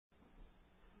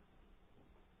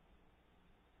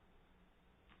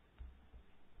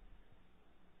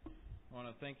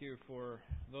want to thank you for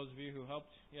those of you who helped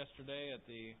yesterday at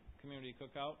the community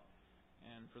cookout,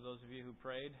 and for those of you who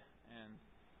prayed, and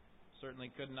certainly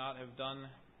could not have done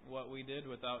what we did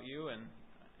without you. And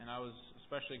I was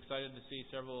especially excited to see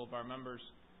several of our members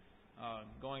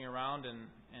going around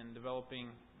and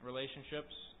developing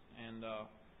relationships and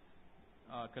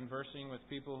conversing with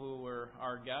people who were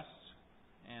our guests.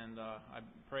 And I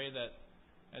pray that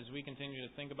as we continue to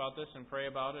think about this and pray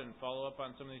about it and follow up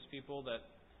on some of these people, that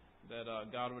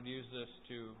God would use this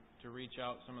to reach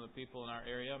out some of the people in our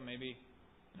area. Maybe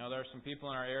there are some people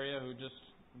in our area who just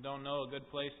don't know a good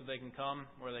place that they can come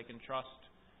where they can trust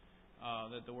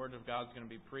that the Word of God is going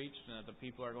to be preached and that the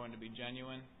people are going to be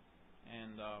genuine.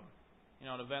 And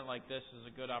an event like this is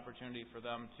a good opportunity for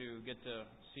them to get to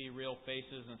see real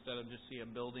faces instead of just see a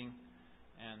building.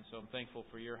 And so I'm thankful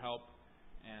for your help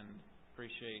and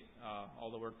appreciate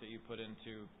all the work that you put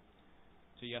into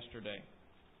yesterday.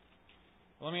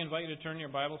 Well, let me invite you to turn your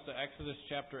Bibles to Exodus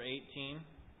chapter 18.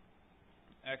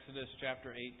 Exodus chapter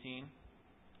 18.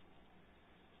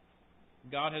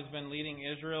 God has been leading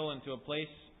Israel into a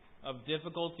place of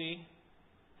difficulty,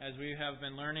 as we have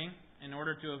been learning, in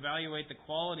order to evaluate the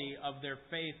quality of their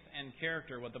faith and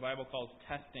character, what the Bible calls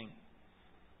testing.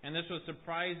 And this was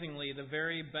surprisingly the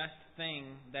very best thing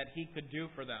that He could do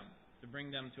for them, to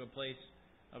bring them to a place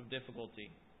of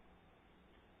difficulty.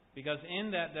 Because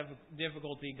in that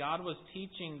difficulty, God was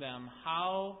teaching them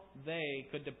how they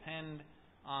could depend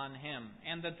on Him,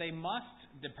 and that they must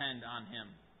depend on Him.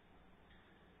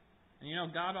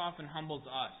 And God often humbles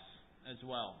us as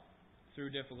well through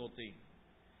difficulty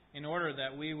in order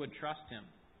that we would trust Him.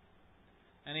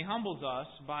 And He humbles us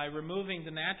by removing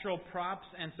the natural props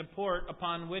and support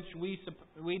upon which we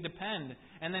depend.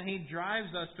 And then He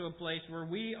drives us to a place where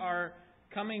we are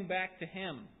coming back to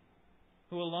Him,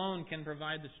 who alone can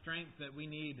provide the strength that we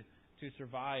need to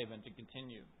survive and to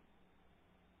continue.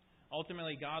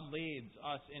 Ultimately, God leads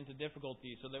us into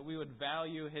difficulty so that we would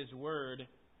value His Word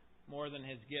more than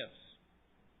His gifts.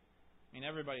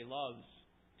 Everybody loves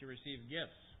to receive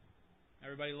gifts.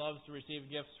 Everybody loves to receive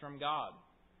gifts from God.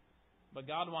 But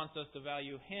God wants us to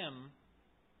value Him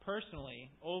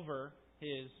personally over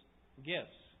His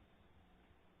gifts.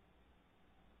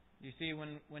 You see,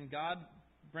 when God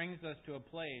brings us to a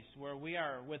place where we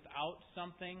are without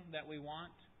something that we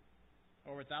want,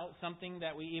 or without something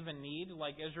that we even need,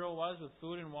 like Israel was with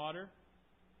food and water,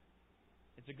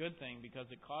 it's a good thing because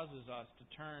it causes us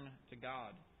to turn to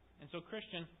God. And so,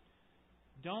 Christian,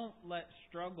 don't let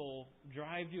struggle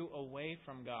drive you away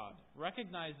from God.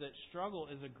 Recognize that struggle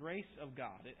is a grace of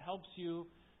God. It helps you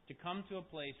to come to a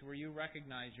place where you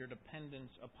recognize your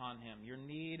dependence upon Him, your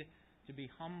need to be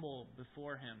humble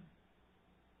before Him.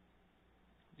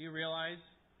 Do you realize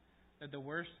that the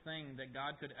worst thing that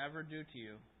God could ever do to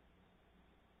you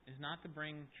is not to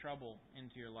bring trouble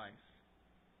into your life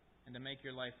and to make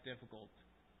your life difficult?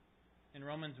 In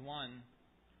Romans 1,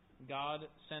 God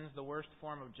sends the worst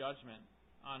form of judgment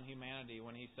on humanity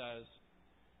when He says,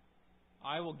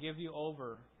 I will give you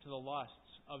over to the lusts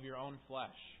of your own flesh.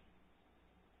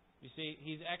 You see,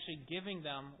 He's actually giving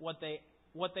them what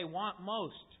they want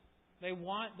most. They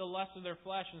want the lust of their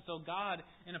flesh. And so God,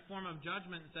 in a form of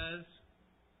judgment, says,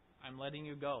 I'm letting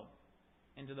you go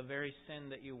into the very sin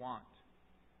that you want.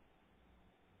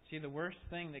 See, the worst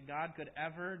thing that God could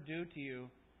ever do to you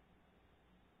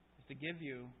is to give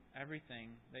you everything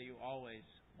that you always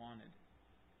wanted.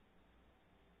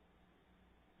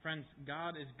 Friends, God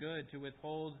is good to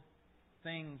withhold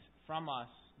things from us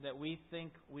that we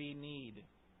think we need,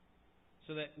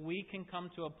 so that we can come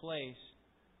to a place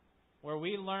where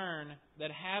we learn that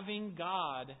having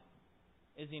God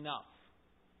is enough.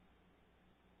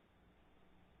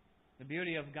 The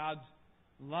beauty of God's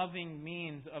loving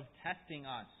means of testing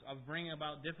us, of bringing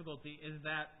about difficulty, is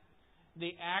that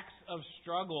the axe of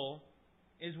struggle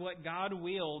is what God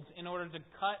wields in order to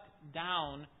cut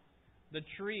down the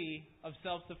tree of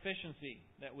self-sufficiency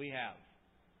that we have.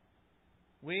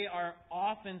 We are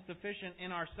often sufficient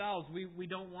in ourselves. We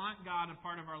don't want God a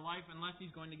part of our life unless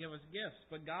He's going to give us gifts.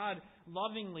 But God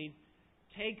lovingly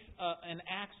takes an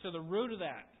axe to the root of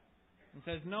that and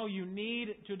says, no, you need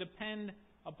to depend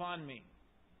upon me.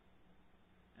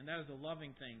 And that is a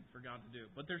loving thing for God to do.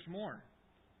 But there's more.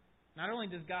 Not only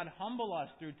does God humble us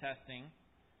through testing,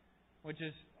 which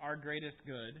is our greatest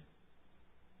good,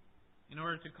 in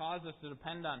order to cause us to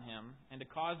depend on Him and to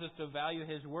cause us to value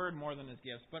His Word more than His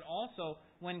gifts. But also,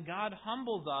 when God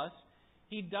humbles us,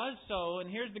 He does so, and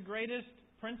here's the greatest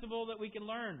principle that we can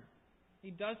learn.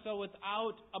 He does so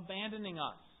without abandoning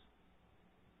us.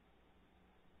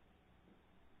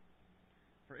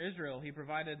 For Israel, He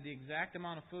provided the exact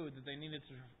amount of food that they needed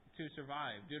to to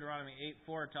survive. Deuteronomy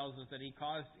 8:4 tells us that He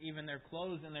caused even their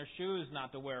clothes and their shoes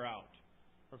not to wear out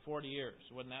for 40 years.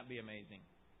 Wouldn't that be amazing?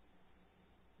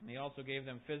 And He also gave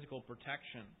them physical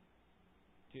protection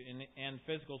and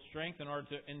physical strength in order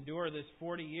to endure this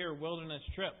 40-year wilderness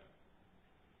trip.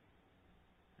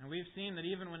 And we've seen that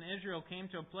even when Israel came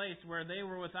to a place where they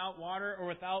were without water or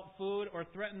without food or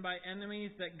threatened by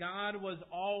enemies, that God was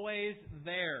always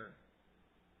there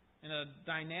in a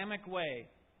dynamic way.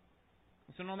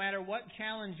 So no matter what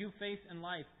challenge you face in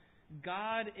life,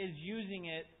 God is using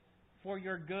it for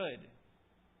your good.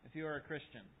 If you are a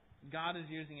Christian, God is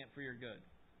using it for your good.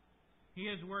 He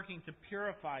is working to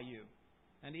purify you.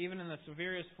 And even in the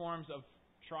severest forms of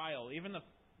trial, even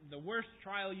the worst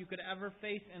trial you could ever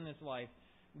face in this life,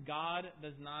 God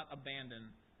does not abandon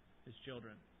His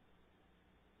children.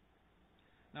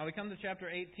 Now we come to chapter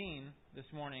 18 this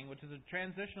morning, which is a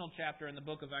transitional chapter in the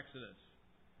book of Exodus.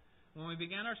 When we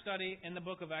began our study in the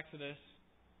book of Exodus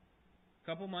a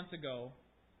couple months ago,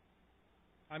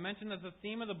 I mentioned that the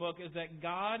theme of the book is that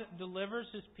God delivers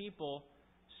His people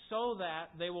so that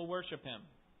they will worship Him.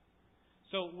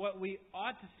 So what we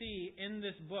ought to see in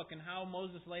this book and how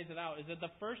Moses lays it out is that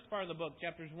the first part of the book,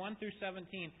 chapters 1 through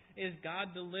 17, is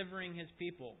God delivering His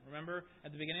people. Remember,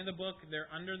 at the beginning of the book,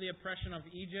 they're under the oppression of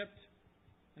Egypt,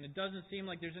 and it doesn't seem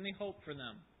like there's any hope for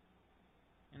them.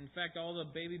 In fact, all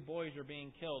the baby boys are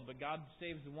being killed, but God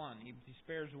saves one. He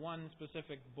spares one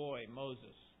specific boy,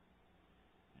 Moses.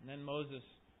 And then Moses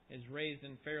is raised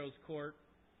in Pharaoh's court,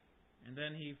 and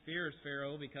then he fears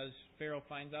Pharaoh because Pharaoh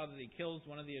finds out that he kills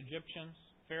one of the Egyptians.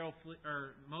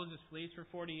 Moses flees for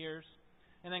 40 years.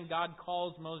 And then God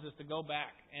calls Moses to go back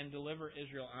and deliver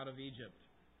Israel out of Egypt.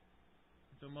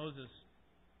 So Moses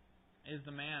is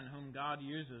the man whom God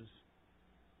uses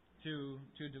to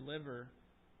deliver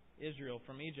Israel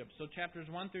from Egypt. So chapters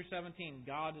 1 through 17,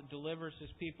 God delivers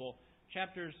His people.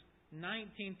 Chapters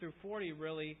 19 through 40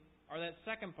 really are that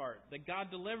second part, that God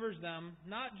delivers them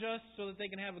not just so that they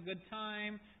can have a good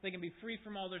time, they can be free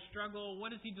from all their struggle.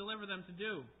 What does He deliver them to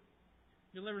do?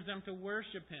 He delivers them to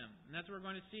worship Him. And that's what we're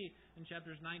going to see in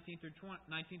chapters 19 through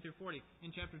 40.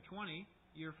 In chapter 20,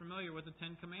 you're familiar with the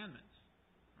Ten Commandments,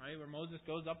 right? Where Moses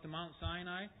goes up to Mount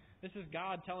Sinai. This is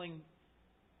God telling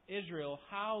Israel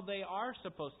how they are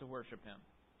supposed to worship Him.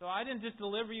 So I didn't just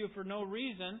deliver you for no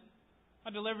reason.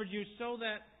 I delivered you so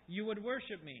that you would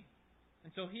worship Me.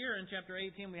 And so here in chapter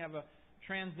 18 we have a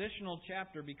transitional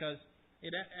chapter because it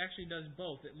actually does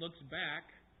both. It looks back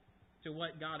to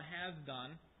what God has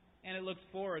done, and it looks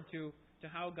forward to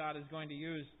how God is going to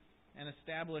use an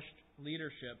established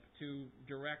leadership to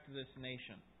direct this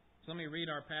nation. So let me read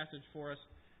our passage for us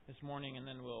this morning, and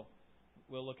then we'll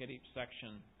look at each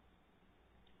section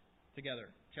together.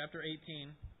 Chapter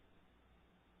 18,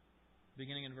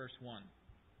 beginning in verse 1.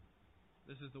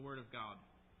 This is the Word of God.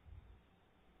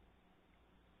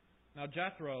 Now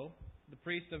Jethro, the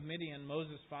priest of Midian,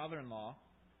 Moses' father-in-law,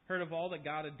 heard of all that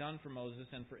God had done for Moses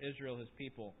and for Israel His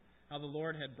people, how the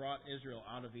Lord had brought Israel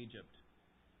out of Egypt.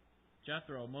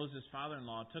 Jethro, Moses'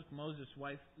 father-in-law, took Moses'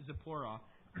 wife Zipporah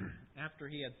after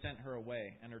he had sent her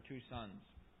away, and her 2 sons,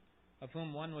 of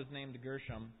whom one was named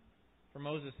Gershom. For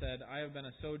Moses said, I have been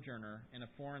a sojourner in a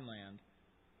foreign land.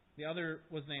 The other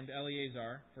was named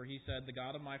Eleazar, for he said, the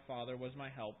God of my father was my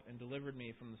help and delivered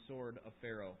me from the sword of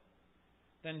Pharaoh.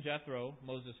 Then Jethro,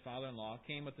 Moses' father-in-law,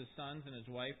 came with his sons and his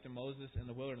wife to Moses in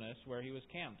the wilderness, where he was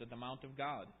camped at the Mount of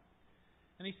God.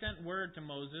 And he sent word to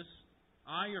Moses,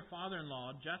 I, your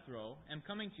father-in-law, Jethro, am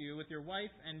coming to you with your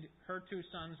wife and her 2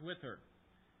 sons with her.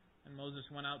 And Moses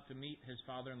went out to meet his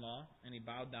father-in-law, and he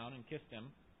bowed down and kissed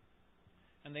him.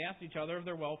 And they asked each other of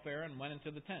their welfare and went into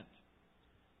the tent.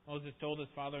 Moses told his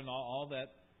father-in-law all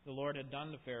that the Lord had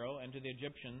done to Pharaoh and to the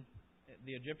Egyptians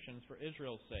for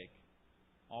Israel's sake,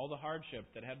 all the hardship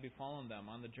that had befallen them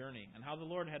on the journey, and how the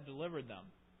Lord had delivered them.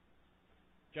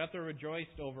 Jethro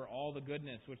rejoiced over all the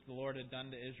goodness which the Lord had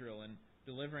done to Israel in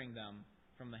delivering them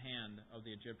from the hand of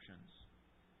the Egyptians.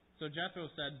 So Jethro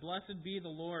said, Blessed be the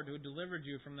Lord who delivered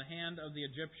you from the hand of the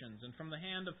Egyptians and from the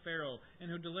hand of Pharaoh, and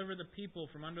who delivered the people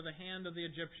from under the hand of the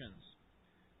Egyptians.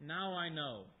 Now I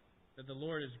know that the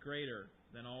Lord is greater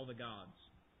than all the gods.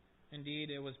 Indeed,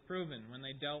 it was proven when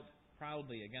they dealt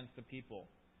proudly against the people.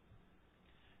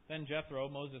 Then Jethro,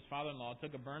 Moses' father-in-law,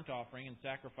 took a burnt offering and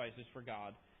sacrifices for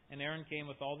God, and Aaron came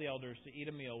with all the elders to eat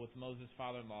a meal with Moses'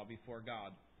 father-in-law before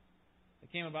God.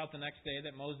 It came about the next day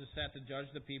that Moses sat to judge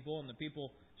the people, and the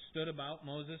people stood about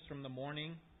Moses from the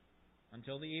morning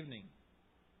until the evening.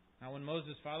 Now when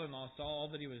Moses' father-in-law saw all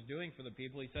that he was doing for the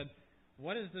people, he said,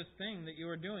 What is this thing that you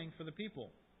are doing for the people?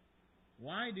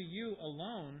 Why do you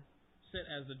alone sit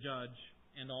as the judge,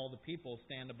 and all the people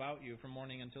stand about you from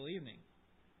morning until evening?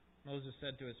 Moses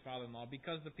said to his father-in-law,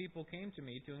 "Because the people came to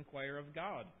me to inquire of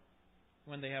God.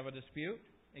 When they have a dispute,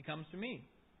 it comes to me.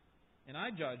 And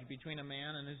I judge between a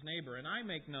man and his neighbor, and I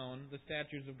make known the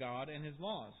statutes of God and His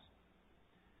laws."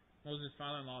 Moses'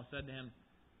 father-in-law said to him,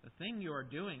 "The thing you are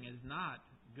doing is not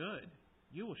good.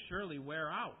 You will surely wear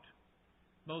out,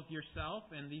 both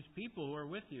yourself and these people who are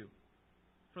with you.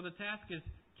 For the task is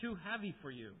too heavy for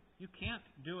you. You can't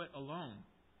do it alone.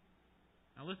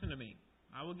 Now listen to me.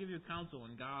 I will give you counsel,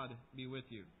 and God be with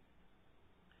you.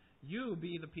 You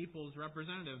be the people's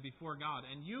representative before God,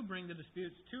 and you bring the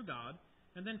disputes to God,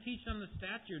 and then teach them the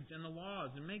statutes and the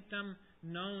laws, and make them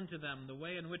known to them the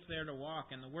way in which they are to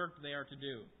walk and the work they are to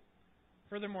do.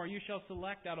 Furthermore, you shall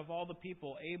select out of all the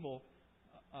people able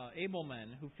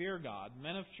men who fear God,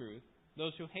 men of truth,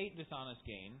 those who hate dishonest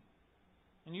gain,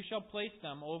 and you shall place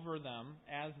them over them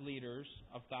as leaders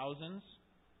of thousands,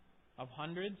 of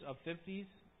hundreds, of fifties,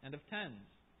 and of tens.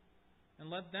 And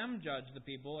let them judge the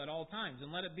people at all times.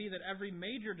 And let it be that every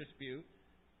major dispute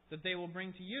that they will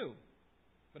bring to you,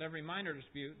 but every minor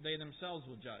dispute they themselves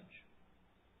will judge.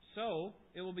 So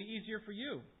it will be easier for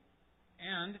you,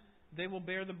 and they will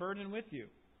bear the burden with you.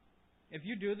 If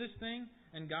you do this thing,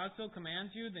 and God so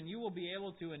commands you, then you will be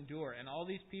able to endure, and all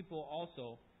these people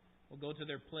also will go to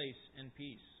their place in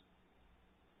peace."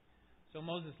 So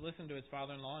Moses listened to his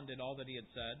father-in-law and did all that he had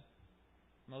said.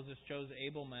 Moses chose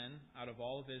able men out of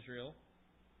all of Israel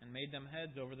and made them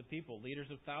heads over the people, leaders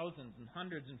of thousands and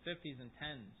hundreds and fifties and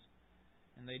tens.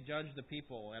 And they judged the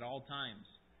people at all times.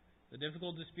 The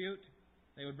difficult dispute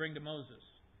they would bring to Moses,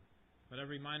 but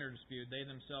every minor dispute they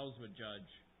themselves would judge.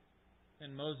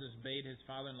 Then Moses bade his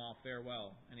father-in-law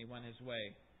farewell, and he went his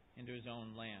way into his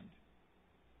own land.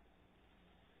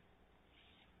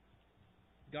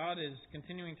 God is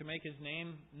continuing to make His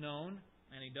name known,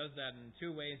 and He does that in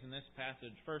two ways in this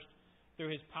passage. First, through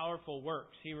His powerful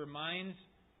works. He reminds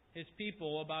His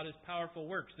people about His powerful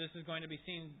works. This is going to be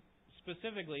seen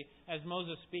specifically as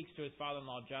Moses speaks to his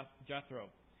father-in-law Jethro.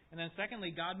 And then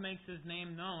secondly, God makes His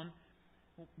name known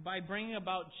by bringing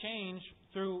about change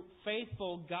through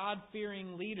faithful,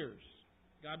 God-fearing leaders.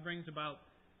 God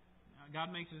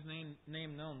makes His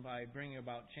name known by bringing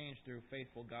about change through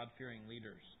faithful, God-fearing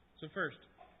leaders. So first,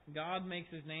 God makes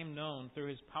His name known through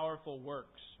His powerful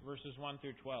works, verses 1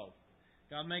 through 12.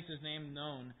 God makes His name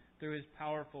known through His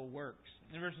powerful works.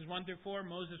 In verses 1 through 4,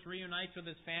 Moses reunites with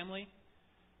his family.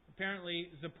 Apparently,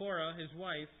 Zipporah, his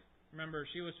wife, remember,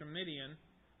 she was from Midian.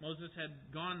 Moses had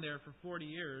gone there for 40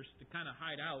 years to kind of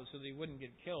hide out so that he wouldn't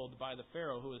get killed by the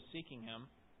Pharaoh who was seeking him.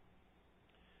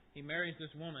 He marries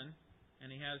this woman,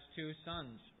 and he has 2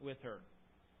 sons with her.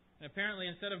 And apparently,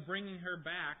 instead of bringing her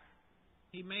back,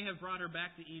 he may have brought her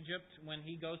back to Egypt when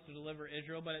he goes to deliver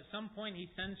Israel, but at some point he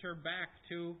sends her back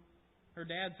to her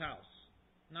dad's house.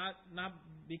 Not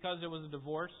because it was a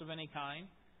divorce of any kind,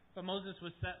 but Moses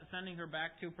was sending her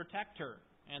back to protect her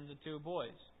and the 2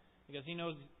 boys, because he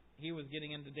knows he was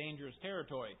getting into dangerous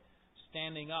territory,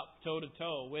 standing up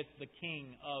toe-to-toe with the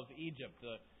king of Egypt,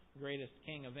 the greatest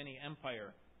king of any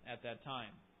empire at that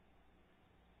time.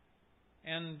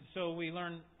 And so we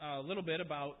learn a little bit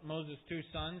about Moses' 2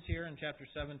 sons here in chapter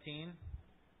 17.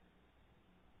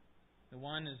 The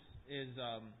one is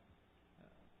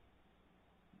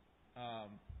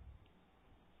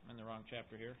I'm in the wrong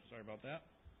chapter here. Sorry about that.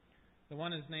 The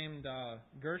one is named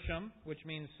Gershom, which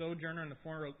means sojourner in a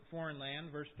foreign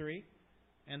land, verse 3.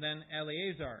 And then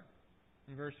Eleazar,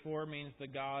 in verse 4, means the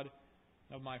God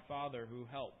of my father who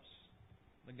helps.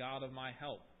 The God of my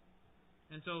help.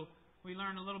 And so we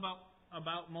learn a little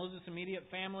about Moses' immediate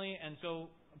family, and so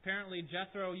apparently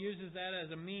Jethro uses that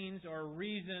as a means or a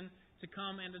reason to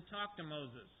come and to talk to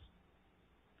Moses.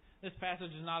 This passage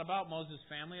is not about Moses'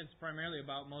 family, it's primarily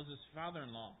about Moses'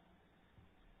 father-in-law.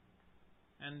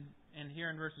 And here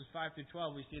in verses 5 through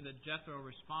 12 we see that Jethro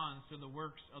responds to the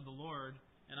works of the Lord,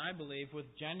 and I believe with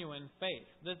genuine faith.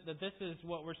 That this is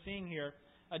what we're seeing here,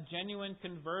 a genuine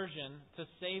conversion to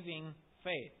saving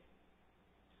faith.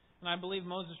 And I believe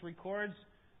Moses records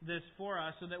this for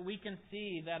us so that we can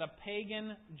see that a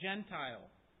pagan Gentile,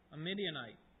 a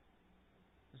Midianite,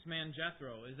 this man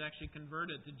Jethro, is actually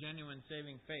converted to genuine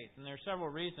saving faith. And there are several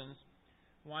reasons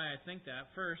why I think that.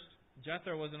 First,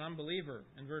 Jethro was an unbeliever.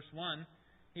 In verse 1,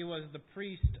 he was the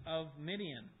priest of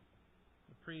Midian.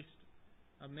 The priest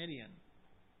of Midian.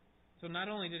 So not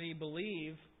only did he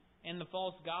believe in the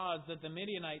false gods that the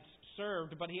Midianites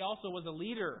served, but he also was a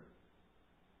leader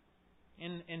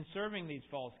in serving these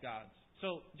false gods.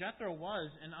 So Jethro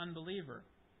was an unbeliever.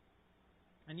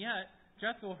 And yet,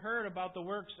 Jethro heard about the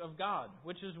works of God,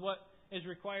 which is what is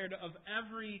required of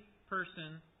every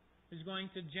person who's going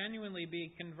to genuinely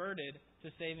be converted to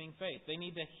saving faith. They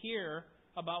need to hear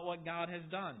about what God has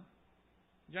done.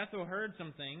 Jethro heard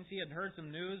some things. He had heard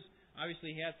some news.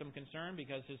 Obviously, he had some concern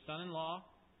because his son-in-law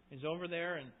is over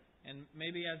there, and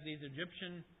maybe as these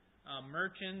Egyptian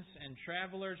merchants and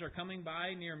travelers are coming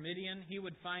by near Midian, he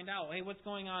would find out, hey, what's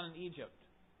going on in Egypt?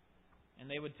 And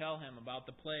they would tell him about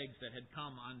the plagues that had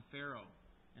come on Pharaoh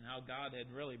and how God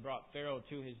had really brought Pharaoh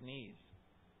to his knees.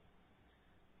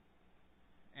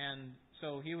 And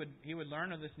so he would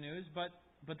learn of this news, but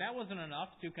that wasn't enough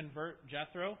to convert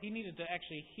Jethro. He needed to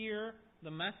actually hear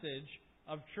the message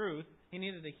of truth. He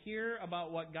needed to hear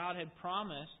about what God had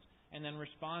promised and then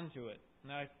respond to it.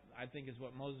 And that, I think, is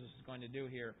what Moses is going to do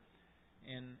here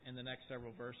in the next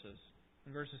several verses.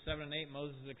 In verses 7 and 8,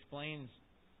 Moses explains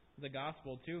the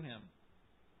gospel to him.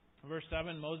 Verse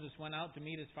 7, Moses went out to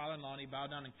meet his father-in-law, and he bowed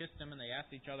down and kissed him, and they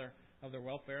asked each other of their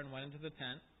welfare and went into the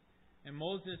tent. And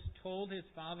Moses told his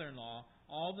father-in-law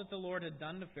all that the Lord had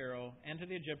done to Pharaoh and to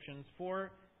the Egyptians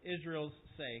for Israel's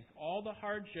sake, all the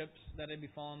hardships that had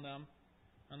befallen them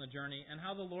on the journey, and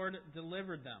how the Lord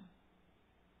delivered them.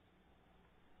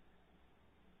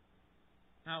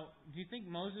 Now, do you think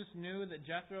Moses knew that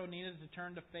Jethro needed to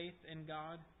turn to faith in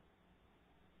God?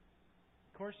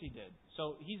 Of course he did.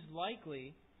 So he's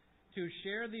likely to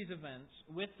share these events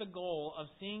with the goal of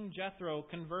seeing Jethro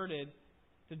converted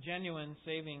to genuine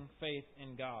saving faith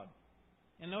in God.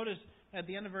 And notice at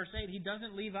the end of verse 8, he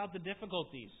doesn't leave out the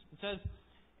difficulties. It says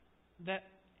that,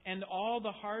 and all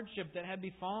the hardship that had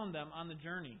befallen them on the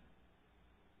journey.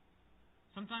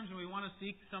 Sometimes when we want to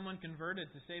seek someone converted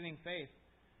to saving faith,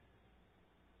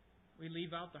 we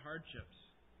leave out the hardships.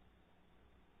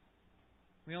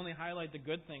 We only highlight the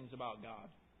good things about God.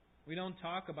 We don't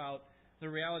talk about the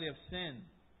reality of sin,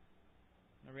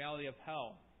 the reality of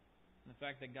hell, and the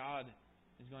fact that God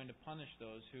is going to punish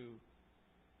those who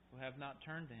have not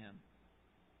turned to Him.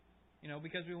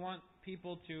 Because we want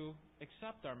people to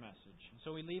accept our message.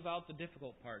 So we leave out the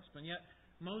difficult parts. But yet,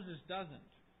 Moses doesn't.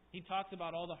 He talks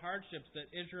about all the hardships that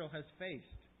Israel has faced.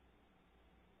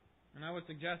 And I would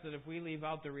suggest that if we leave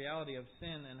out the reality of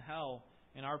sin and hell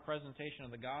in our presentation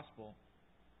of the gospel,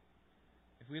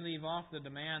 if we leave off the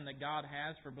demand that God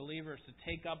has for believers to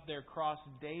take up their cross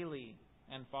daily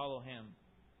and follow Him,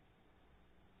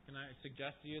 can I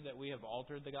suggest to you that we have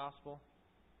altered the gospel?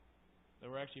 That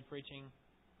we're actually preaching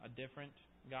a different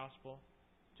gospel?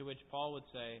 To which Paul would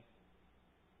say,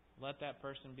 let that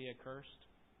person be accursed.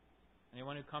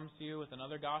 Anyone who comes to you with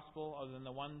another gospel other than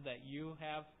the one that you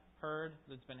have heard,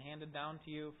 that's been handed down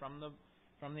to you from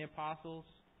the apostles,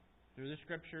 through the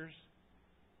Scriptures,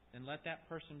 then let that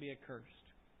person be accursed.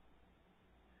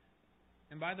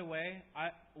 And by the way,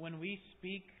 when we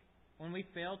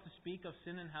fail to speak of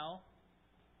sin and hell,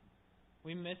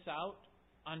 we miss out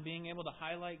on being able to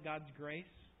highlight God's grace.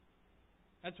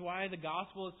 That's why the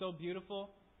gospel is so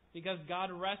beautiful, because God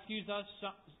rescues us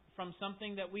from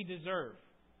something that we deserve.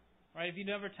 Right? If you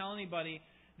never tell anybody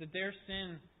that their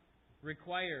sin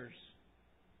requires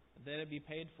that it be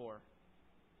paid for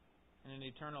in an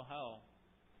eternal hell,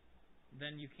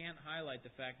 then you can't highlight the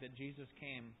fact that Jesus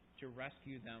came to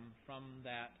rescue them from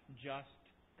that just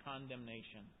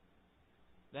condemnation.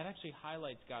 That actually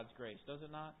highlights God's grace, does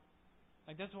it not?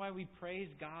 That's why we praise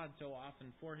God so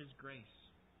often for His grace.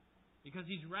 Because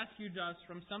He's rescued us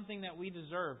from something that we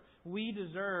deserve. We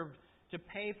deserved to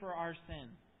pay for our sin.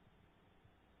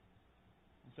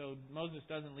 And so Moses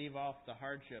doesn't leave off the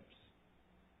hardships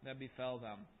that befell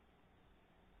them.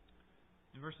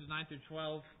 In verses 9 through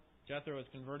 12, Jethro is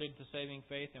converted to saving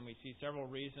faith, and we see several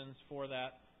reasons for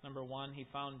that. Number one, he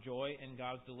found joy in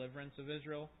God's deliverance of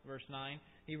Israel. Verse 9,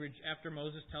 after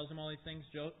Moses tells him all these things,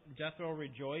 Jethro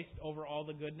rejoiced over all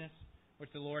the goodness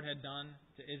which the Lord had done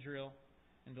to Israel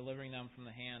in delivering them from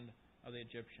the hand of the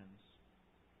Egyptians.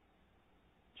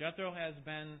 Jethro has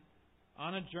been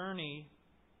on a journey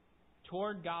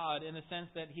toward God in the sense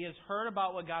that he has heard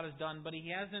about what God has done, but he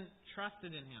hasn't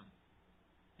trusted in Him.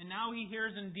 And now he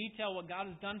hears in detail what God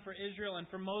has done for Israel and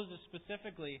for Moses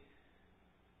specifically,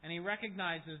 and he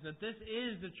recognizes that this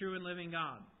is the true and living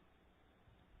God.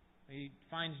 He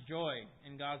finds joy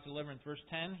in God's deliverance. Verse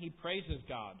 10, he praises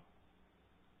God.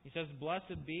 He says,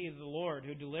 "Blessed be the Lord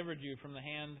who delivered you from the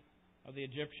hand of the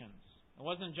Egyptians." It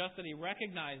wasn't just that he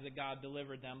recognized that God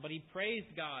delivered them, but he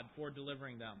praised God for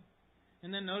delivering them.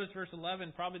 And then notice verse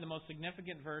 11, probably the most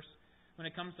significant verse when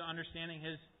it comes to understanding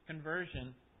his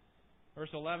conversion. Verse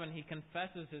 11, he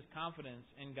confesses his confidence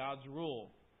in God's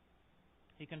rule.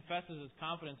 He confesses his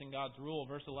confidence in God's rule.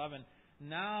 Verse 11,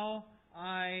 "Now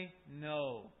I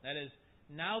know." That is,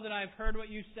 now that I've heard what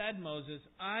you said, Moses,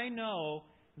 I know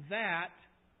that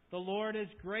the Lord is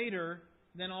greater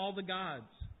than all the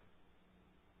gods.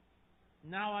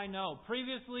 Now I know.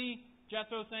 Previously,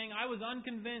 Jethro saying, I was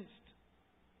unconvinced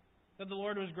that the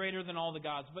Lord was greater than all the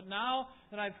gods. But now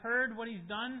that I've heard what He's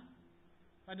done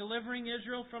by delivering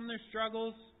Israel from their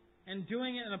struggles and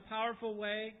doing it in a powerful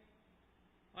way,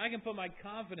 I can put my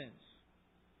confidence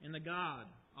in the God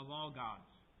of all gods.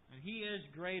 And He is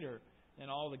greater than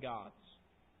all the gods.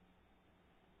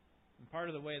 And part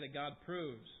of the way that God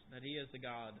proves that He is the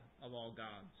God of all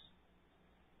gods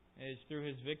is through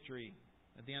His victory.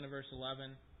 At the end of verse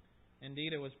 11,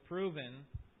 indeed it was proven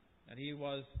that He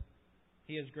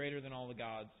is greater than all the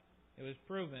gods. It was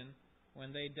proven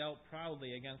when they dealt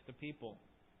proudly against the people.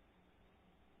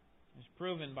 It was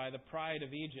proven by the pride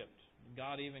of Egypt.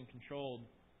 God even controlled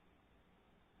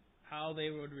how they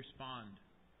would respond.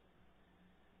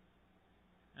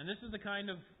 And this is the kind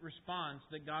of response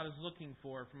that God is looking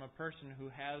for from a person who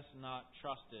has not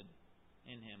trusted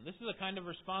in Him. This is the kind of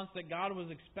response that God was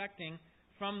expecting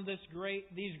from these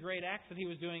great acts that He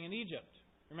was doing in Egypt.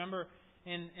 Remember,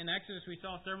 in Exodus we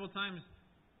saw several times,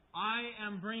 I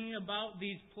am bringing about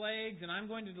these plagues and I'm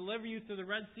going to deliver you through the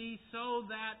Red Sea so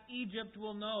that Egypt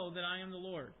will know that I am the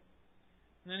Lord.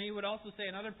 And then He would also say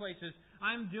in other places,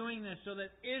 I'm doing this so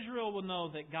that Israel will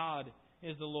know that God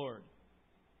is the Lord.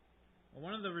 Well,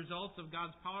 one of the results of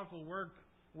God's powerful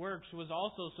works was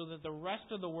also so that the rest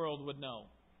of the world would know.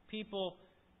 People,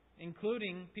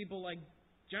 including people like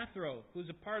Jethro, who's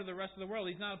a part of the rest of the world.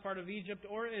 He's not a part of Egypt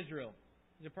or Israel.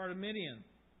 He's a part of Midian.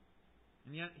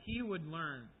 And yet he would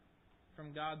learn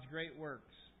from God's great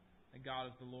works that God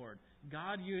is the Lord.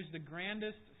 God used the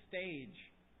grandest stage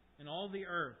in all the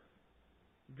earth,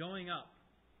 going up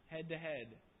head to head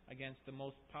against the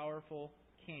most powerful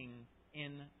king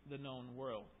in the known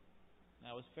world.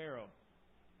 That was Pharaoh,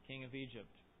 king of Egypt.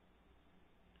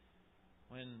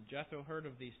 When Jethro heard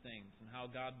of these things and how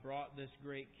God brought this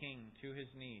great king to his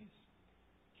knees,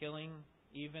 killing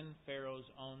even Pharaoh's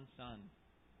own son,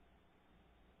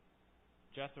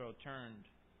 Jethro turned,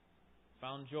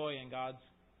 found joy in God's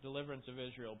deliverance of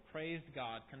Israel, praised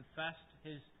God, confessed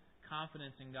his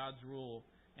confidence in God's rule,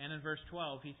 and in verse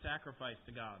 12 he sacrificed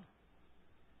to God.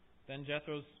 Then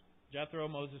Jethro,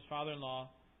 Moses' father-in-law,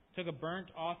 took a burnt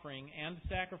offering and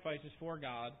sacrifices for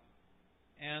God,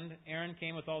 and Aaron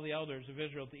came with all the elders of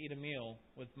Israel to eat a meal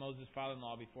with Moses'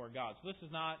 father-in-law before God. So this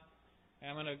is not,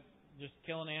 I'm going to just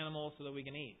kill an animal so that we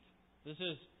can eat. This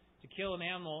is to kill an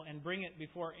animal and bring it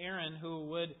before Aaron, who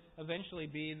would eventually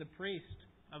be the priest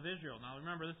of Israel. Now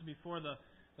remember, this is before the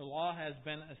law has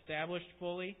been established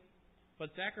fully, but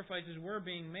sacrifices were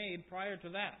being made prior to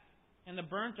that. And the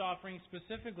burnt offering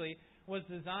specifically was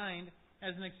designed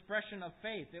as an expression of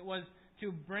faith. It was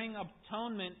to bring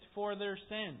atonement for their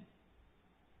sin.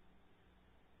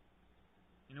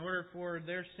 In order for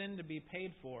their sin to be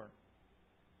paid for,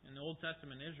 in the Old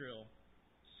Testament Israel,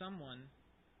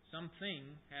 something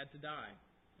had to die.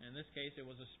 And in this case, it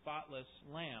was a spotless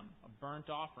lamb, a burnt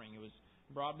offering. It was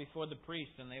brought before the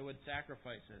priest and they would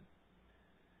sacrifice it.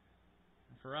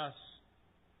 And for us,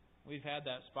 we've had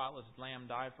that spotless lamb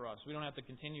die for us. We don't have to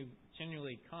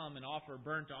continually come and offer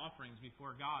burnt offerings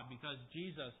before God because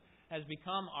Jesus has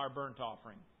become our burnt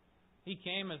offering. He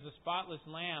came as the spotless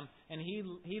lamb and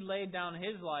He laid down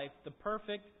His life, the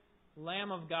perfect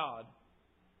Lamb of God,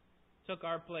 took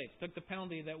our place, took the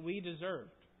penalty that we deserved.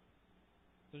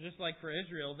 So just like for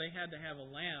Israel, they had to have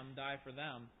a lamb die for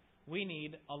them. We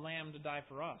need a lamb to die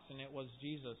for us, and it was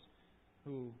Jesus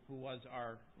who was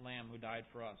our lamb who died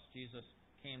for us. Jesus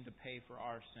came to pay for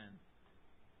our sin.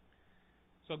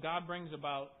 So God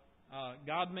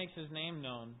makes His name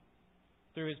known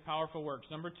through His powerful works.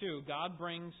 Number 2, God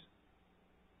brings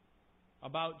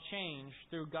about change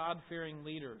through God-fearing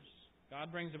leaders.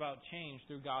 God brings about change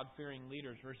through God-fearing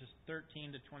leaders. Verses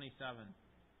 13 to 27.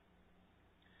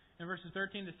 In verses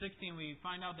 13 to 16, we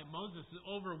find out that Moses is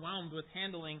overwhelmed with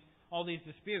handling all these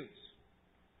disputes.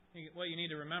 What you need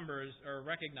to remember or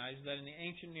recognize is that in the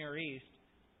ancient Near East,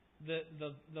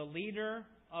 the leader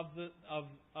of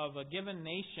a given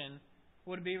nation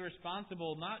would be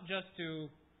responsible not just to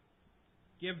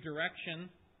give direction,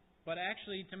 but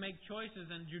actually to make choices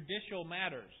in judicial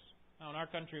matters. Now, in our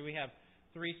country, we have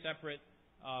 3 separate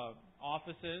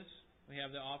offices. We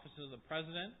have the office of the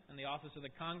President, and the office of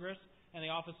the Congress, and the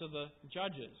office of the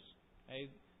judges,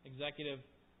 executive,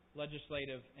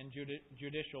 legislative, and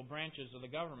judicial branches of the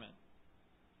government.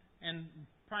 And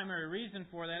primary reason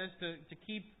for that is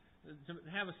to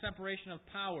have a separation of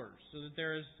powers so that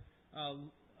there is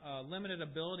limited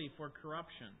ability for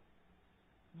corruption.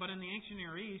 But in the ancient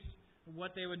Near East,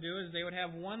 what they would do is they would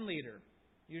have one leader,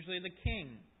 usually the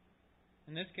king.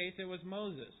 In this case, it was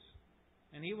Moses.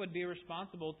 And he would be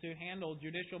responsible to handle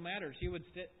judicial matters. He would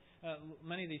sit.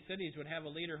 Many of these cities would have a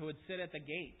leader who would sit at the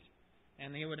gate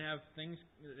And they would have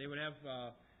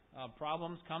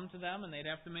problems come to them, and they'd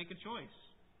have to make a choice.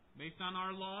 Based on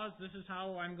our laws, this is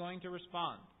how I'm going to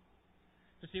respond.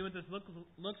 To see what this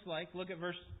looks like, look at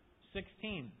verse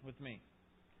 16 with me.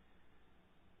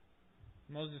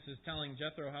 Moses is telling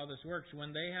Jethro how this works.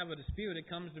 When they have a dispute, it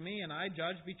comes to me, and I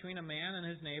judge between a man and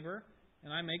his neighbor,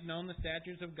 and I make known the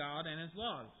statutes of God and His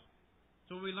laws.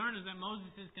 So what we learn is that Moses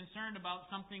is concerned about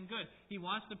something good. He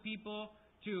wants the people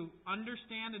to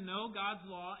understand and know God's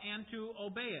law and to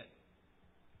obey it.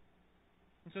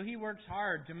 And so he works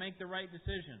hard to make the right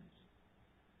decisions.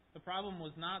 The problem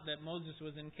was not that Moses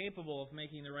was incapable of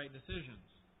making the right decisions,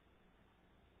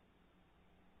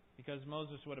 because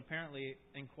Moses would apparently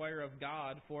inquire of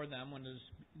God for them when the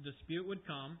dispute would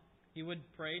come. He would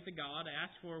pray to God,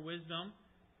 ask for wisdom,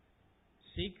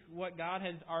 seek what God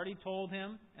has already told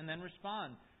him, and then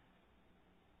respond.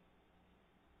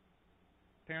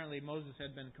 Apparently Moses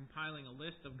had been compiling a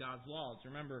list of God's laws.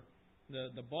 Remember,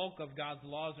 the bulk of God's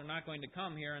laws are not going to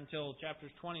come here until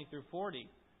chapters 20 through 40.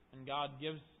 And God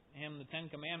gives him the Ten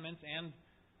Commandments and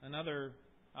another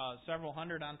several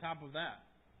hundred on top of that.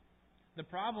 The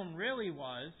problem really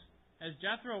was, as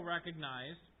Jethro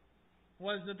recognized,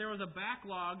 was that there was a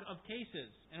backlog of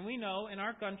cases. And we know in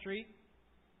our country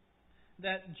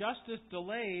that justice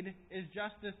delayed is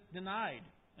justice denied.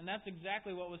 And that's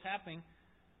exactly what was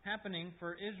happening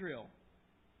for Israel.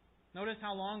 Notice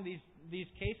how long these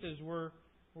cases were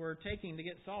taking to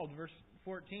get solved. Verse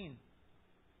 14.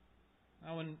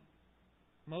 Now when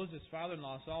Moses'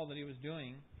 father-in-law saw that he was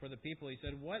doing for the people, he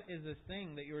said, "What is this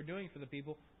thing that you are doing for the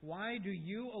people? Why do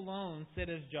you alone sit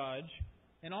as judge,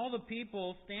 and all the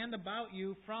people stand about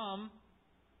you from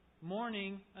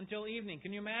morning until evening?"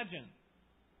 Can you imagine?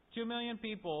 2 million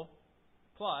people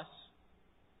plus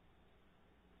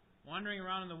wandering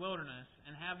around in the wilderness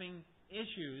and having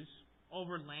issues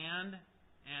over land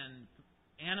and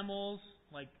animals,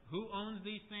 like who owns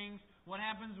these things? What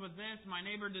happens with this? My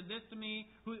neighbor did this to me.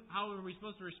 How are we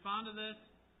supposed to respond to this?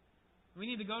 We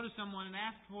need to go to someone and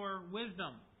ask for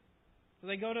wisdom. So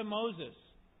they go to Moses.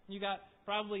 You got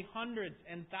probably hundreds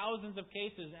and thousands of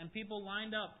cases and people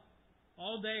lined up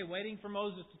all day waiting for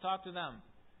Moses to talk to them.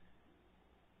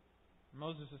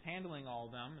 Moses is handling all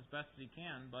of them as best as he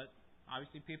can, but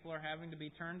obviously people are having to be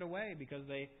turned away because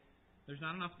there's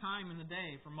not enough time in the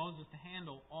day for Moses to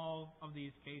handle all of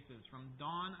these cases. From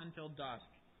dawn until dusk,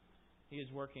 he is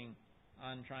working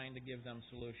on trying to give them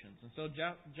solutions. And so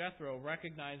Jethro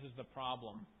recognizes the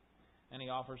problem, and he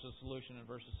offers a solution in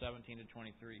verses 17 to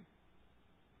 23.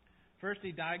 First,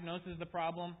 he diagnoses the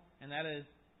problem, and that is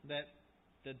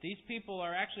that these people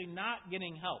are actually not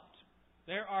getting helped.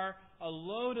 There are a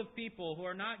load of people who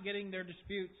are not getting their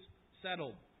disputes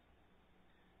settled.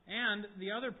 And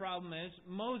the other problem is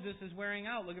Moses is wearing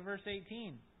out. Look at verse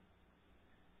 18.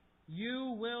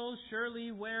 You will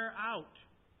surely wear out.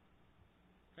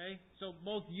 Okay? So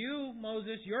both you,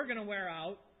 Moses, you're going to wear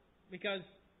out because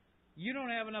you don't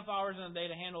have enough hours in a day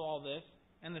to handle all this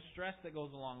and the stress that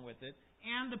goes along with it.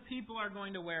 And the people are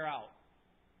going to wear out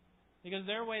because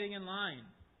they're waiting in line.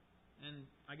 And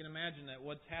I can imagine that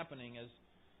what's happening is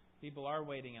people are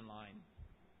waiting in line,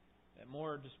 that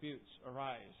more disputes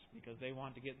arise because they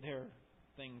want to get their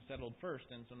things settled first.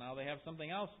 And so now they have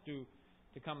something else to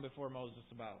come before Moses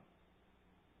about.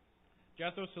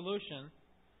 Jethro's solution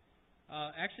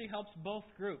actually helps both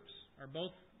groups, or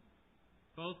both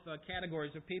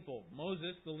categories of people.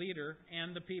 Moses, the leader,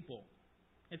 and the people.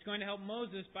 It's going to help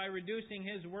Moses by reducing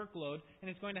his workload, and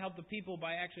it's going to help the people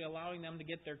by actually allowing them to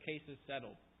get their cases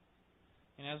settled.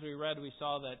 And as we read, we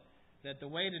saw that the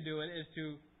way to do it is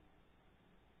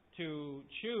to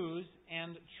choose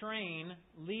and train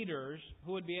leaders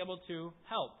who would be able to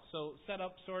help. So set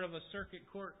up sort of a circuit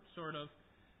court sort of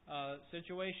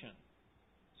situation.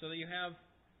 So that you have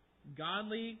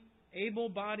godly,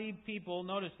 able-bodied people.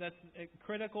 Notice that's a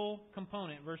critical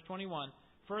component. Verse 21.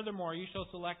 Furthermore, you shall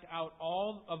select out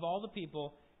all the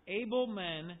people, able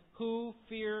men who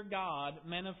fear God,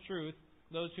 men of truth,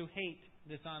 those who hate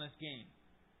dishonest gain.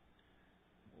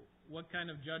 What kind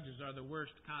of judges are the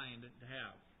worst kind to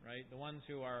have, right? The ones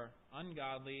who are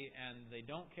ungodly and they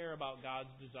don't care about God's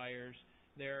desires.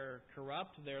 They're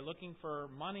corrupt. They're looking for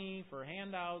money, for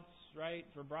handouts, right?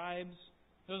 For bribes.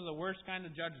 Those are the worst kind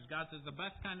of judges. God says the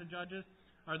best kind of judges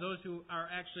are those who are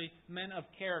actually men of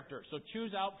character. So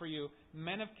choose out for you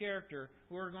men of character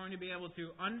who are going to be able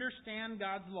to understand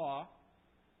God's law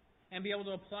and be able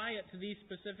to apply it to these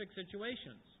specific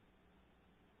situations.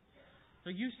 So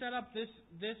you set up this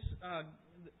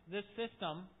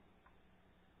system.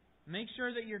 Make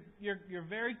sure that you're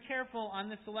very careful on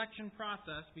the selection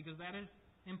process because that is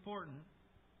important.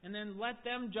 And then let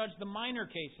them judge the minor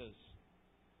cases.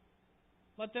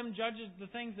 Let them judge the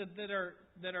things that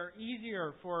are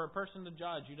easier for a person to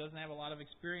judge who doesn't have a lot of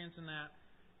experience in that,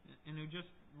 and who just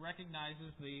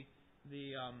recognizes the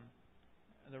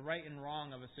right and wrong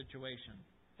of a situation.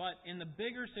 But in the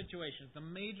bigger situations, the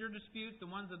major disputes, the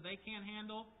ones that they can't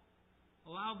handle,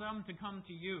 allow them to come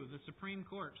to you, the Supreme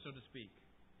Court, so to speak.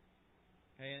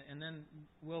 Okay, and then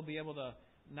we'll be able to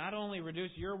not only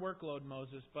reduce your workload,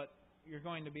 Moses, but you're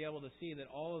going to be able to see that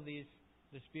all of these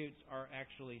disputes are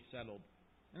actually settled.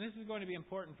 And this is going to be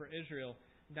important for Israel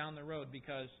down the road,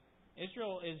 because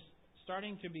Israel is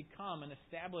starting to become an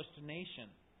established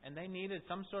nation, and they needed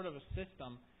some sort of a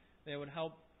system that would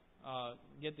help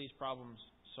get these problems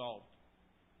solved.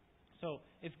 So,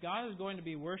 if God is going to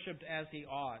be worshipped as He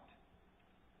ought,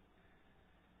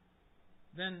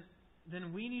 then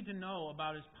we need to know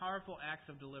about His powerful acts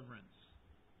of deliverance.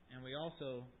 And we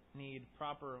also need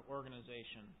proper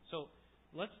organization. So,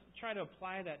 let's try to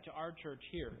apply that to our church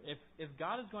here. If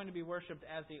God is going to be worshipped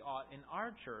as He ought in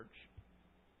our church,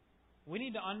 we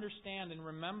need to understand and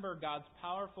remember God's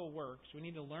powerful works. We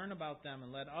need to learn about them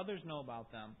and let others know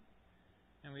about them.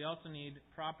 And we also need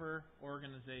proper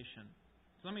organization.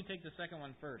 So let me take the second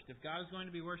one first. If God is going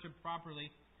to be worshipped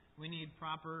properly, we need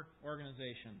proper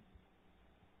organization.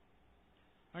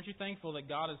 Aren't you thankful that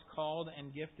God has called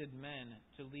and gifted men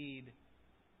to lead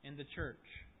in the church?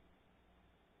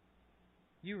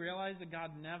 You realize that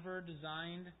God never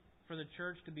designed for the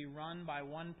church to be run by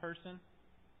one person?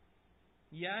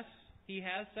 Yes, He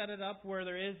has set it up where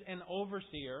there is an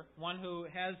overseer, one who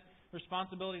has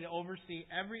responsibility to oversee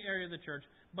every area of the church,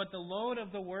 but the load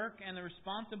of the work and the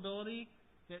responsibility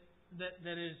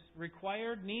that is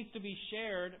required needs to be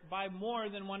shared by more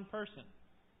than one person.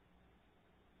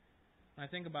 When I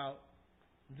think about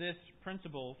this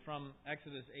principle from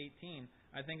Exodus 18,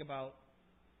 I think about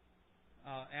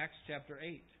Acts chapter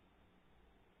 8,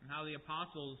 and how the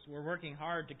apostles were working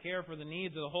hard to care for the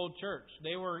needs of the whole church.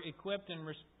 They were equipped and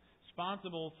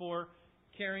responsible for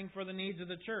caring for the needs of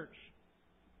the church.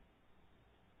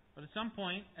 But at some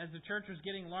point, as the church was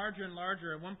getting larger and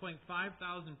larger, at one point 5,000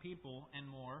 people and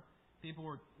more, people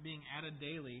were being added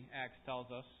daily, Acts tells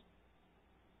us,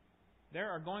 there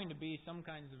are going to be some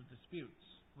kinds of disputes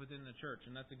within the church,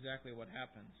 and that's exactly what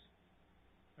happens.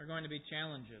 There are going to be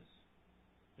challenges.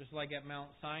 Just like at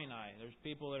Mount Sinai, there's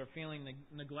people that are feeling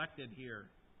neglected here.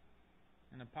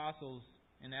 And apostles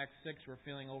in Acts 6 were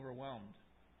feeling overwhelmed.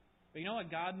 But you know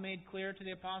what God made clear to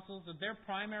the apostles? That their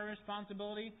primary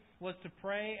responsibility was to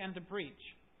pray and to preach.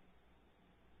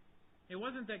 It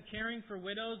wasn't that caring for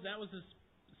widows, that was a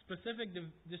specific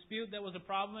dispute that was a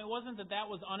problem. It wasn't that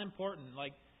was unimportant.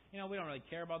 Like, we don't really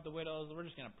care about the widows. We're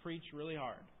just going to preach really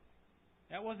hard.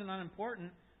 That wasn't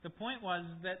unimportant. The point was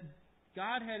that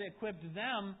God had equipped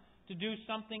them to do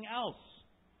something else.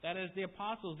 That is, the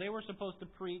apostles. They were supposed to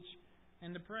preach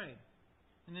and to pray.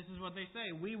 And this is what they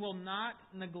say. We will not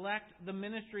neglect the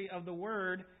ministry of the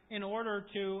Word in order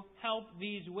to help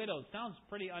these widows. Sounds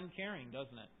pretty uncaring,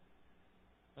 doesn't it?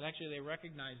 But actually they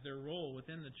recognize their role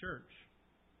within the church.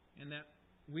 And that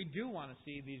we do want to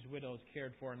see these widows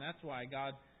cared for. And that's why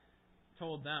God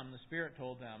told them, the Spirit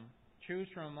told them, choose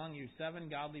from among you 7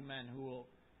 godly men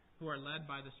who are led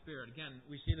by the Spirit. Again,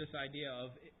 we see this idea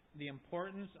of the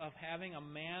importance of having a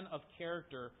man of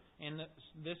character in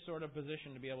this sort of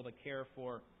position to be able to care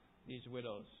for these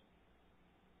widows.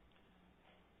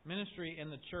 Ministry in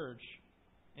the church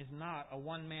is not a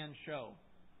one-man show.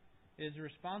 It is a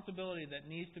responsibility that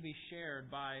needs to be shared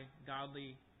by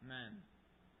godly men.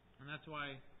 And that's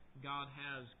why God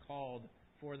has called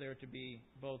for there to be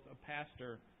both a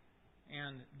pastor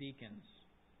and deacons.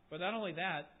 But not only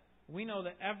that, we know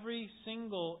that every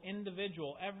single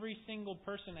individual, every single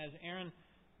person, as Aaron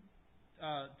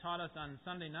taught us on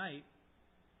Sunday night,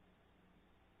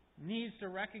 needs to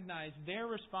recognize their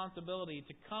responsibility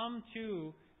to come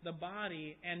to the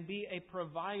body and be a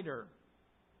provider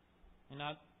and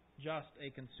not just a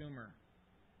consumer.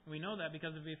 We know that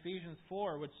because of Ephesians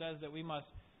 4, which says that we must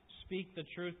speak the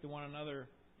truth to one another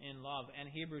in love, and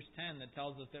Hebrews 10 that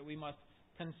tells us that we must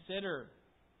consider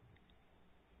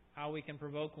how we can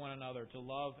provoke one another to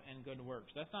love and good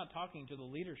works. That's not talking to the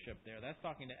leadership there. That's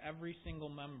talking to every single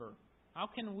member. How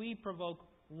can we provoke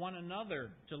one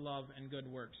another to love and good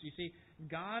works? You see,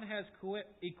 God has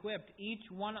equipped each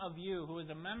one of you who is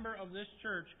a member of this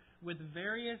church with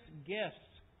various gifts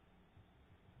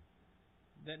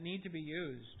that need to be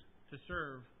used to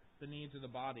serve the needs of the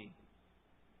body.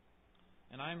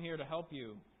 And I'm here to help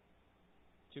you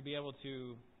to be able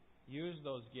to use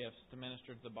those gifts to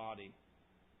minister to the body.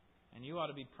 And you ought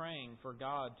to be praying for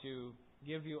God to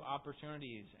give you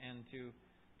opportunities and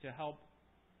to help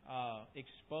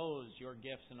expose your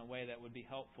gifts in a way that would be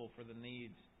helpful for the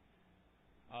needs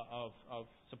of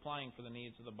supplying for the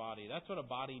needs of the body. That's what a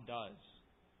body does.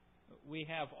 We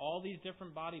have all these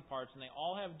different body parts, and they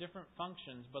all have different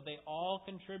functions, but they all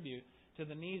contribute to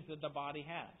the needs that the body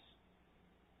has.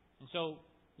 And so,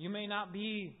 you may not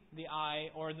be the eye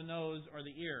or the nose or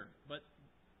the ear, but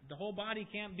the whole body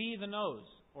can't be the nose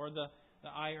or the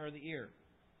eye or the ear.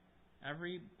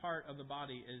 Every part of the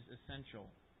body is essential.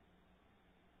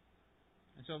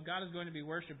 And so if God is going to be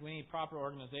worshipped, we need proper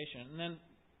organization. And then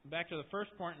back to the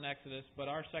first point in Exodus, but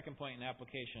our second point in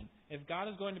application. If God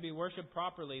is going to be worshipped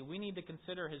properly, we need to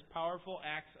consider His powerful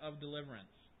acts of deliverance.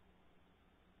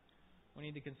 We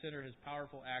need to consider His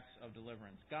powerful acts of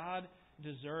deliverance. God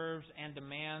deserves and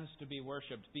demands to be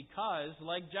worshipped because,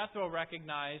 like Jethro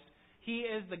recognized, He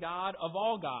is the God of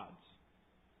all gods.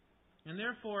 And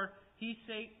therefore, He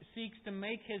seeks to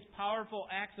make His powerful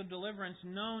acts of deliverance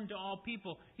known to all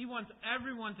people. He wants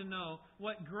everyone to know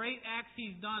what great acts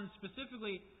He's done,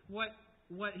 specifically what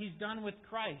He's done with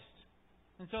Christ.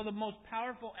 And so the most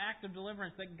powerful act of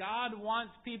deliverance that God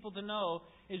wants people to know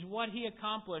is what He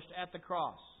accomplished at the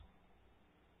cross.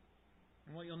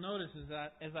 And what you'll notice is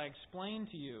that as I explain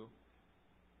to you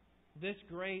this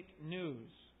great news,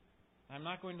 I'm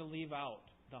not going to leave out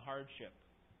the hardship,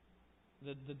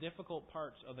 the difficult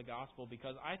parts of the gospel,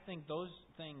 because I think those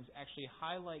things actually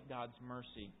highlight God's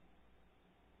mercy.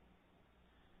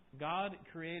 God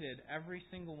created every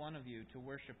single one of you to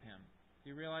worship Him. Do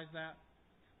you realize that?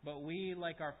 But we,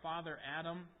 like our father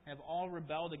Adam, have all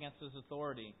rebelled against His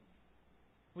authority.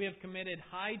 We have committed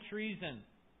high treason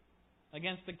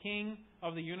against the King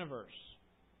of the universe.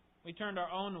 We turned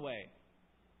our own way.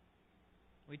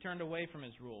 We turned away from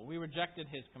His rule. We rejected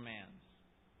His commands.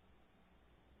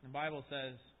 The Bible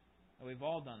says that we've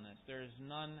all done this. There is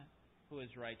none who is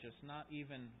righteous, not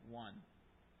even one.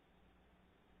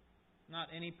 Not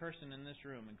any person in this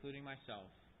room, including myself,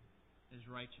 is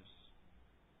righteous.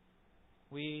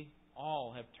 We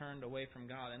all have turned away from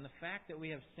God. And the fact that we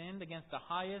have sinned against the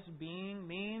highest being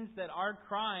means that our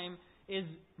crime is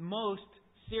most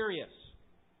serious.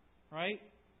 Right?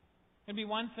 It'd be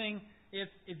one thing if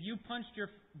you punched your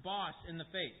boss in the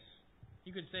face.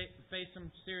 You could face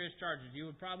some serious charges. You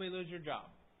would probably lose your job.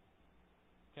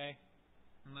 Okay?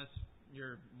 Unless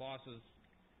your boss is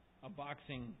a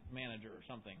boxing manager or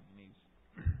something.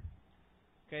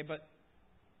 Okay, but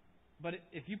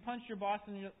if you punched your boss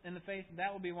in the face,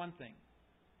 that would be one thing.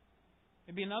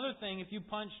 It'd be another thing if you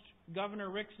punched Governor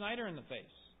Rick Snyder in the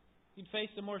face. You'd face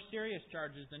some more serious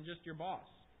charges than just your boss.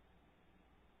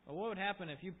 But what would happen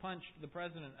if you punched the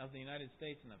President of the United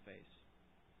States in the face?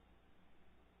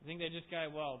 You think they just go,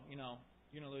 well, you're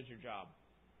going to lose your job.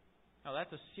 No,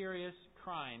 that's a serious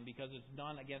crime because it's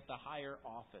done against a higher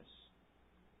office.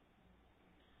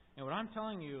 And what I'm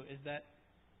telling you is that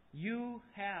you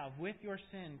have, with your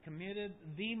sin, committed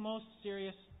the most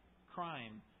serious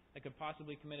crime that could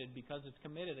possibly be committed because it's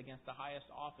committed against the highest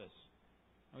office.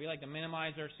 And we like to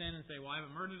minimize our sin and say, well, I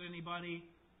haven't murdered anybody.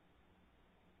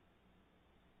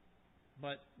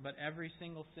 But every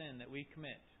single sin that we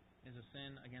commit is a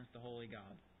sin against the holy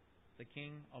God, the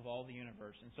King of all the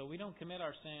universe. And so we don't commit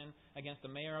our sin against the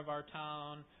mayor of our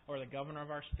town or the governor of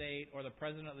our state or the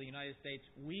president of the United States.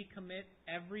 We commit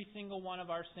every single one of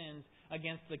our sins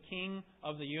against the King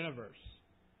of the universe.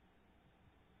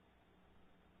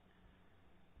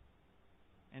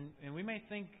 And we may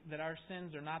think that our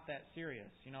sins are not that serious.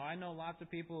 I know lots of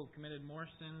people who have committed more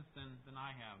sins than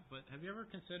I have. But have you ever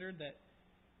considered that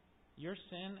your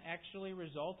sin actually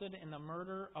resulted in the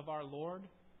murder of our Lord?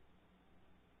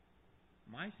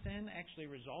 My sin actually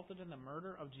resulted in the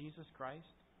murder of Jesus Christ?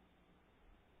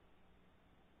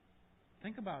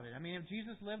 Think about it. If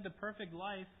Jesus lived a perfect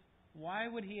life, why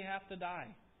would He have to die?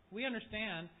 We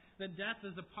understand that death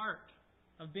is a part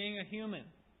of being a human,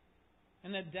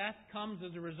 and that death comes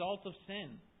as a result of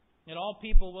sin, that all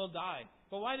people will die.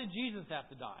 But why did Jesus have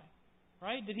to die?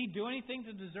 Right? Did He do anything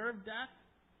to deserve death?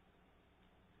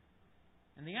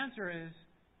 And the answer is,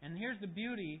 and here's the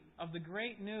beauty of the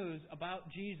great news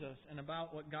about Jesus and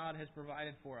about what God has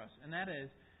provided for us, and that is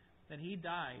that He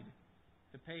died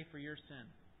to pay for your sin.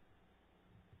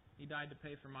 He died to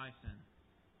pay for my sin.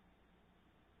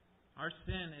 Our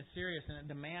sin is serious, and it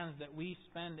demands that we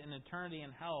spend an eternity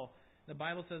in hell. The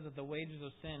Bible says that the wages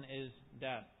of sin is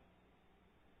death.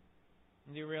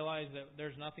 And do you realize that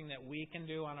there's nothing that we can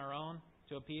do on our own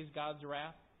to appease God's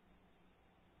wrath?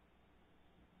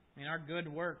 Our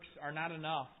good works are not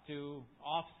enough to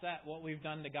offset what we've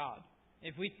done to God.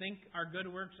 If we think our good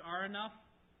works are enough,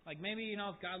 like maybe,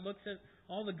 if God looks at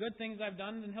all the good things I've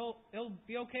done, then He'll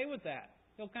be okay with that.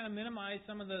 He'll kind of minimize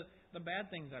some of the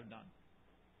bad things I've done.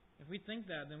 If we think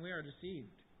that, then we are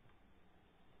deceived.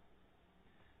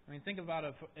 I mean, think about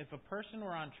if a person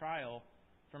were on trial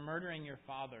for murdering your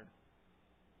father,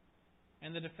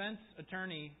 and the defense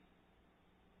attorney,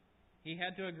 he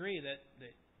had to agree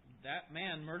that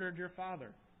man murdered your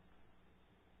father.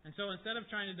 And so instead of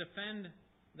trying to defend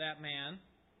that man,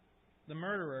 the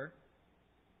murderer,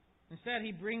 instead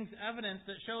he brings evidence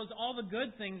that shows all the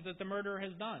good things that the murderer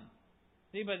has done.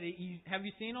 See, but have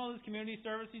you seen all this community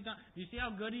service he's done? Do you see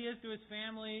how good he is to his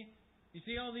family? Do you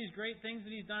see all these great things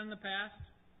that he's done in the past?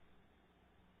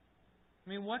 I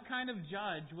mean, what kind of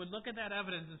judge would look at that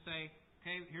evidence and say,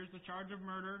 okay, here's the charge of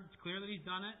murder. It's clear that he's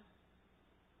done it.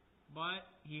 But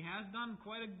he has done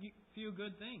quite a few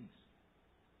good things.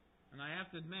 And I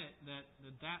have to admit that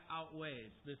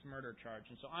outweighs this murder charge.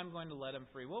 And so I'm going to let him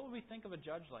free. What would we think of a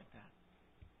judge like that?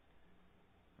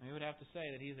 We would have to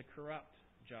say that he's a corrupt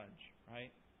judge,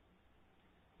 right?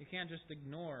 You can't just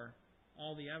ignore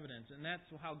all the evidence. And that's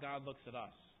how God looks at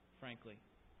us, frankly.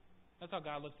 That's how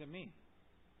God looks at me.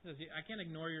 He says, I can't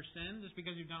ignore your sin just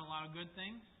because you've done a lot of good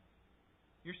things.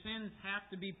 Your sins have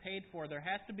to be paid for. There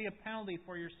has to be a penalty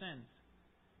for your sins.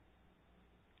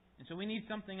 And so we need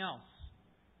something else.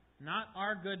 Not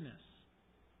our goodness.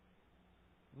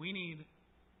 We need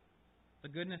the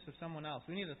goodness of someone else.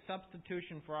 We need a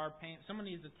substitution for our payment. Someone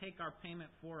needs to take our payment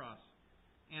for us.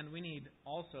 And we need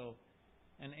also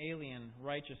an alien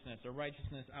righteousness, a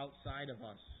righteousness outside of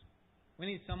us. We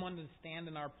need someone to stand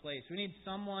in our place. We need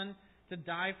someone to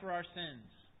die for our sins.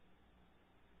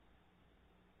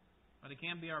 But it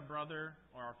can't be our brother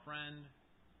or our friend,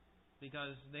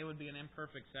 because they would be an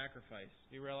imperfect sacrifice.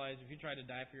 You realize if you try to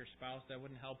die for your spouse, that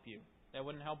wouldn't help you. That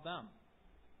wouldn't help them.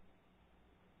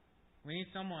 We need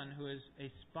someone who is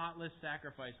a spotless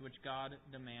sacrifice which God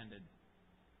demanded.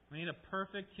 We need a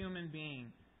perfect human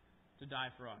being to die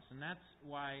for us. And that's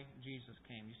why Jesus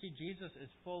came. You see, Jesus is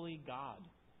fully God,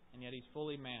 and yet He's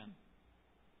fully man.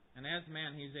 And as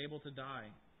man, He's able to die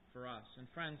for us. And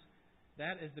friends,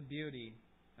 that is the beauty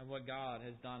of what God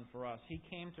has done for us. He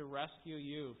came to rescue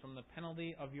you from the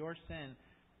penalty of your sin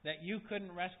that you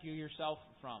couldn't rescue yourself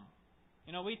from.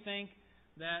 You know, we think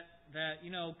that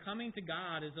coming to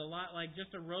God is a lot like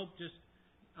just a rope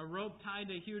tied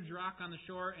to a huge rock on the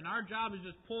shore, and our job is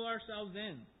just pull ourselves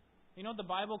in. You know what the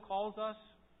Bible calls us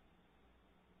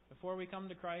before we come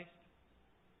to Christ?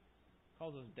 It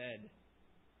calls us dead.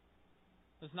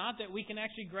 It's not that we can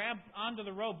actually grab onto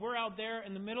the rope. We're out there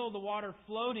in the middle of the water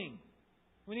floating.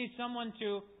 We need someone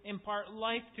to impart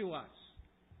life to us.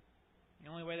 The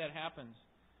only way that happens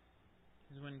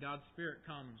is when God's Spirit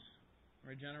comes,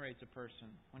 regenerates a person,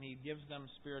 when He gives them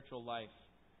spiritual life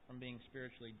from being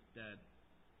spiritually dead.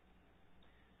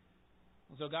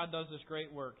 And so God does this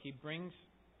great work. He brings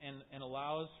and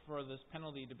allows for this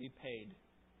penalty to be paid.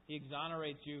 He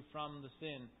exonerates you from the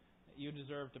sin that you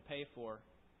deserve to pay for.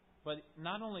 But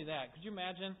not only that, could you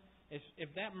imagine if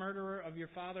that murderer of your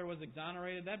father was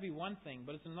exonerated? That'd be one thing.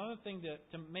 But it's another thing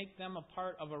to make them a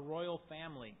part of a royal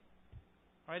family.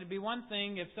 All right, it'd be one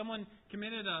thing if someone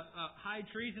committed a high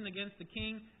treason against the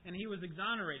king and he was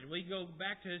exonerated. Well, he'd go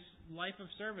back to his life of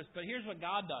service. But here's what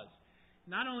God does.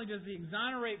 Not only does He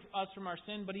exonerate us from our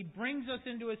sin, but He brings us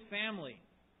into His family.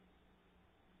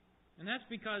 And that's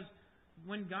because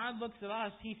when God looks at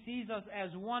us, He sees us as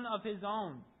one of His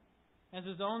own, as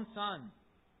His own Son.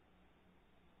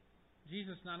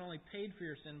 Jesus not only paid for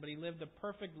your sin, but He lived a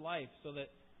perfect life so that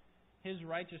His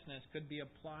righteousness could be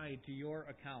applied to your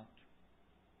account.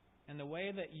 And the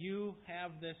way that you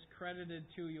have this credited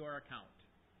to your account,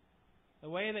 the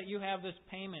way that you have this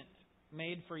payment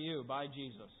made for you by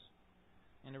Jesus,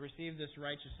 and to receive this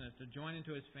righteousness, to join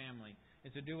into His family,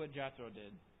 is to do what Jethro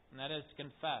did. And that is to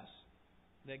confess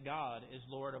that God is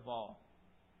Lord of all.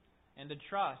 And to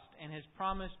trust in His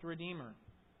promised Redeemer.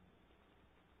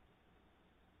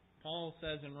 Paul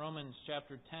says in Romans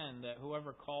chapter 10 that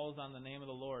whoever calls on the name of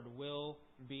the Lord will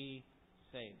be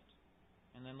saved.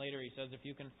 And then later he says, if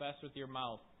you confess with your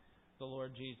mouth the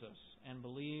Lord Jesus and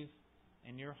believe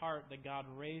in your heart that God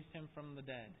raised Him from the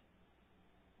dead,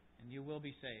 and you will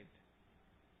be saved.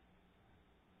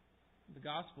 The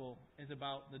gospel is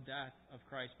about the death of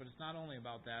Christ, but it's not only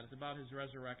about that. It's about His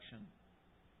resurrection.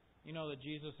 You know that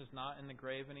Jesus is not in the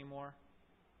grave anymore?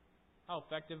 How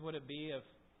effective would it be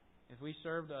if we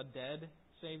served a dead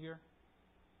Savior?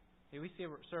 See, we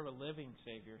serve a living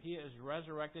Savior. He is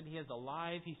resurrected. He is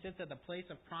alive. He sits at the place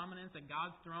of prominence at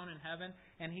God's throne in heaven,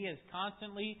 and He is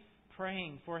constantly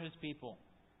praying for His people.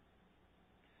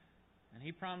 And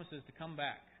He promises to come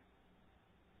back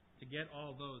to get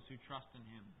all those who trust in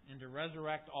Him, and to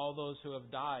resurrect all those who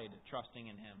have died trusting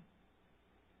in Him.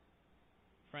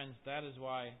 Friends, that is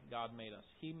why God made us.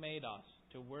 He made us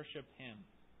to worship Him.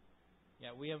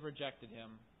 Yet we have rejected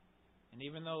Him. And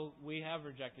even though we have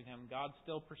rejected Him, God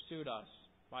still pursued us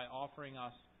by offering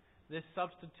us this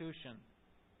substitution,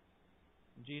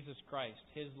 Jesus Christ,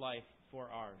 His life for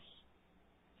ours.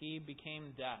 He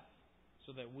became death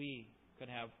so that we could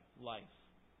have life.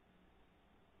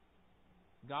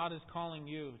 God is calling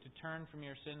you to turn from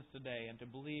your sins today and to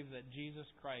believe that Jesus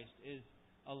Christ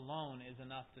alone is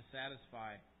enough to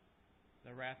satisfy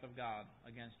the wrath of God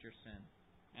against your sin.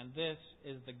 And this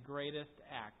is the greatest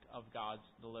act of God's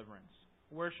deliverance.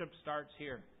 Worship starts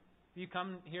here. If you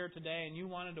come here today and you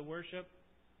wanted to worship,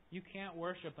 you can't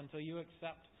worship until you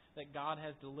accept that God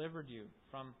has delivered you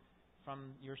from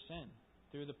your sin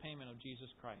through the payment of Jesus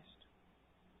Christ.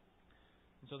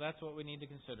 And so that's what we need to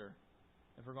consider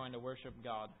if we're going to worship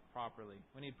God properly.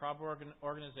 We need proper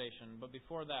organization, but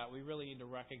before that, we really need to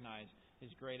recognize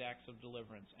His great acts of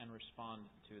deliverance and respond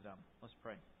to them. Let's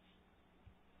pray.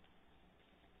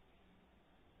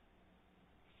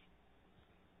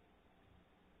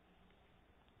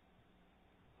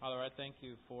 Father, I thank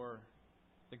You for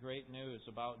the great news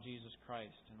about Jesus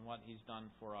Christ and what He's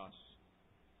done for us.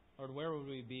 Lord, where would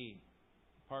we be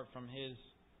apart from His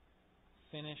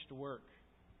finished work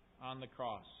on the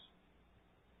cross?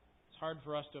 It's hard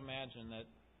for us to imagine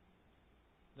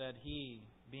that He,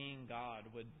 being God,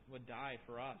 would die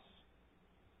for us,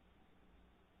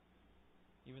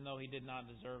 even though He did not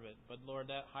deserve it. But Lord,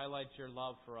 that highlights Your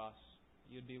love for us.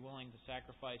 You'd be willing to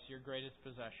sacrifice Your greatest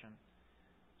possession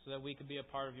so that we could be a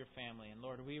part of Your family. And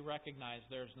Lord, we recognize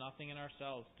there's nothing in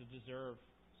ourselves to deserve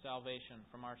salvation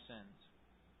from our sins.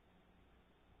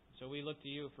 So we look to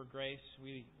You for grace.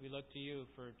 We look to You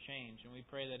for change. And we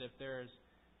pray that if there's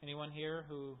anyone here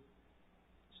who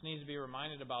just needs to be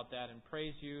reminded about that and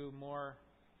praise You more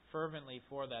fervently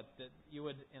for that You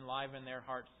would enliven their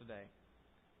hearts today.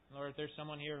 Lord, if there's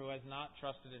someone here who has not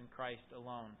trusted in Christ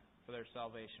alone for their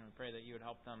salvation, we pray that You would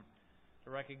help them to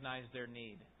recognize their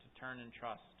need, to turn and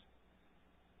trust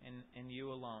in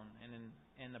You alone and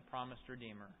in the promised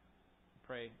Redeemer. We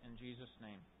pray in Jesus'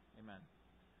 name. Amen.